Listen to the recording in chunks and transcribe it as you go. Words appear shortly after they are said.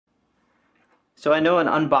So I know an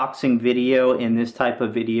unboxing video in this type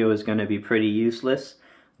of video is going to be pretty useless,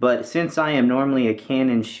 but since I am normally a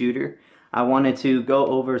Canon shooter, I wanted to go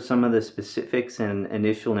over some of the specifics and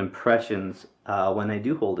initial impressions when I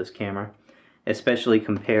do hold this camera, especially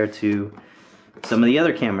compared to some of the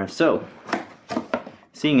other cameras. So,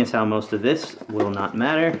 seeing as how most of this will not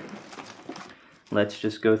matter, let's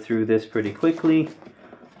just go through this pretty quickly.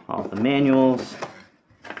 All the manuals,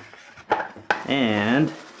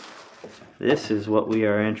 and this is what we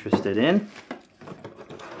are interested in.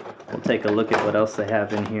 We'll take a look at what else they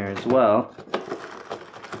have in here as well.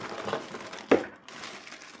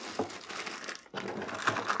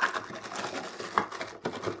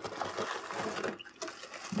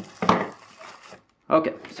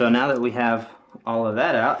 Okay, so now that we have all of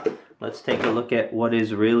that out, let's take a look at what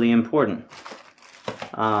is really important.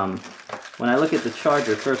 When I look at the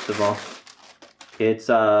charger, first of all, it's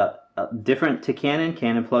different to Canon.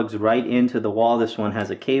 Canon plugs right into the wall. This one has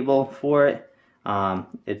a cable for it.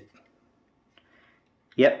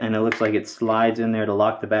 Yep, and it looks like it slides in there to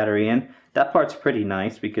lock the battery in. That part's pretty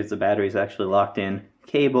nice because the battery is actually locked in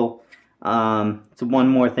cable. It's one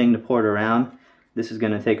more thing to port around. This is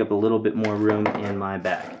going to take up a little bit more room in my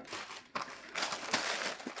bag.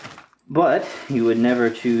 But you would never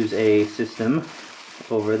choose a system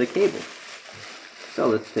over the cable. So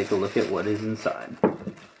let's take a look at what is inside.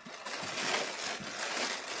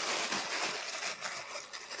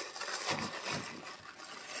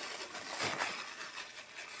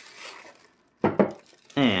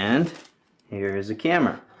 And here is a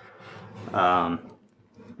camera.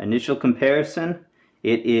 Initial comparison,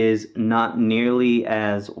 it is not nearly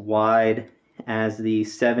as wide as the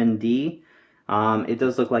 7D. It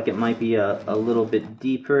does look like it might be a little bit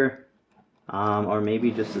deeper, or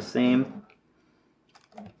maybe just the same.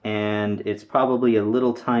 And it's probably a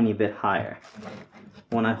little tiny bit higher.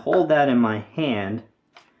 When I hold that in my hand,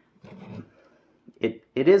 it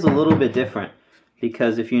is a little bit different,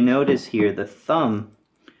 because if you notice here, the thumb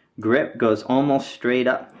grip goes almost straight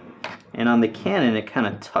up, and on the Canon it kind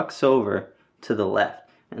of tucks over to the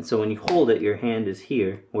left, and so when you hold it, your hand is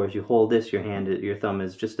here, whereas you hold this, your thumb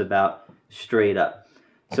is just about straight up.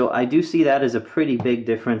 So I do see that as a pretty big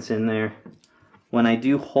difference in there. When I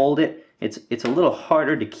do hold it, it's a little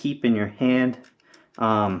harder to keep in your hand,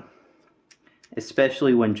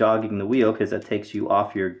 especially when jogging the wheel, because that takes you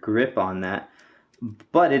off your grip on that.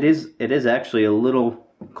 But it is actually a little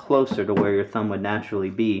closer to where your thumb would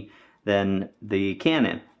naturally be than the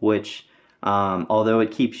Canon, which although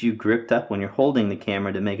it keeps you gripped up when you're holding the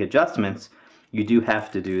camera to make adjustments, you do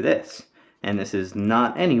have to do this, and this is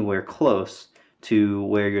not anywhere close to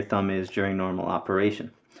where your thumb is during normal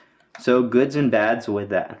operation. So goods and bads with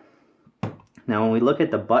that. Now when we look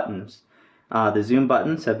at the buttons, the zoom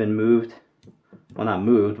buttons have been moved. Well, not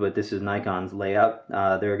moved, but this is Nikon's layout.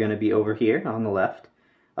 They're going to be over here on the left.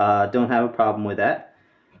 Don't have a problem with that.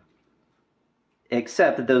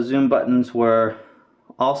 Except that those zoom buttons were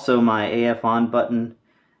also my AF on button,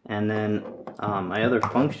 and then my other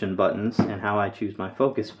function buttons, and how I choose my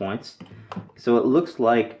focus points. So it looks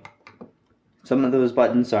like some of those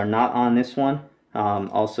buttons are not on this one.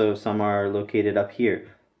 Also, some are located up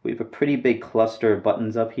here. We have a pretty big cluster of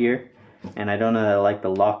buttons up here, and I don't know that I like the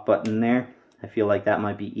lock button there. I feel like that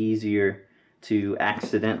might be easier to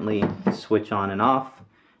accidentally switch on and off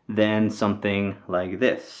than something like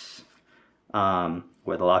this,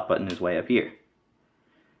 where the lock button is way up here.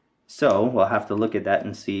 So we'll have to look at that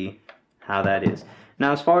and see how that is.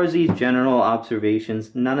 Now, as far as these general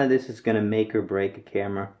observations, none of this is going to make or break a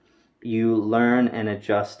camera. You learn and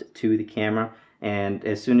adjust to the camera, and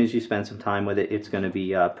as soon as you spend some time with it, it's going to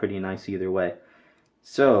be pretty nice either way.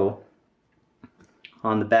 So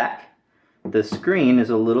on the back, the screen is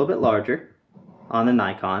a little bit larger on the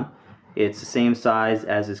Nikon. It's the same size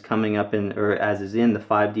as is coming up in, or as is in the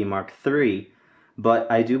 5D Mark III,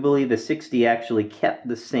 but I do believe the 6D actually kept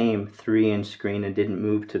the same 3-inch screen and didn't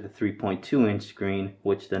move to the 3.2-inch screen,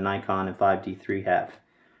 which the Nikon and 5D3 have.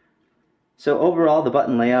 So overall, the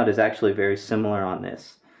button layout is actually very similar on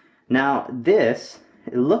this. Now this,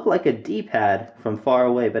 it looked like a D-pad from far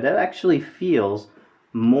away, but it actually feels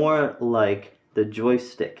more like the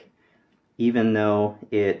joystick, even though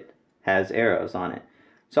it has arrows on it.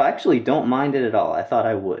 So I actually don't mind it at all. I thought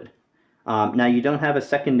I would. Now you don't have a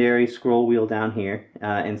secondary scroll wheel down here.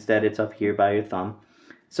 Instead it's up here by your thumb.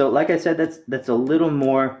 So like I said, that's a little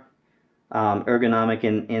more ergonomic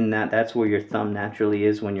in that that's where your thumb naturally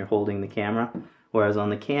is when you're holding the camera. Whereas on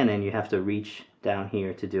the Canon you have to reach down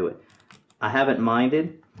here to do it. I haven't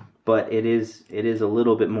minded, but it is a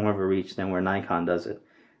little bit more of a reach than where Nikon does it.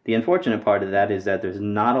 The unfortunate part of that is that there's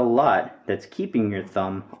not a lot that's keeping your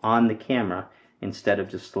thumb on the camera instead of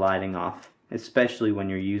just sliding off, especially when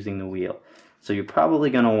you're using the wheel. So you're probably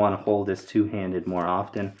going to want to hold this two-handed more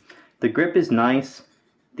often. The grip is nice.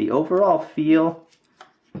 The overall feel,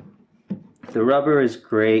 the rubber is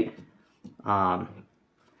great.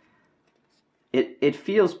 It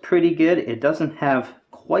feels pretty good. It doesn't have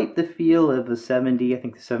quite the feel of the 7D. I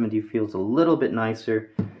think the 7D feels a little bit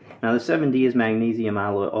nicer. Now the 7D is magnesium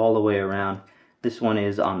all the way around. This one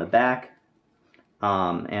is on the back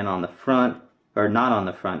and on the front, or not on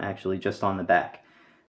the front actually, just on the back.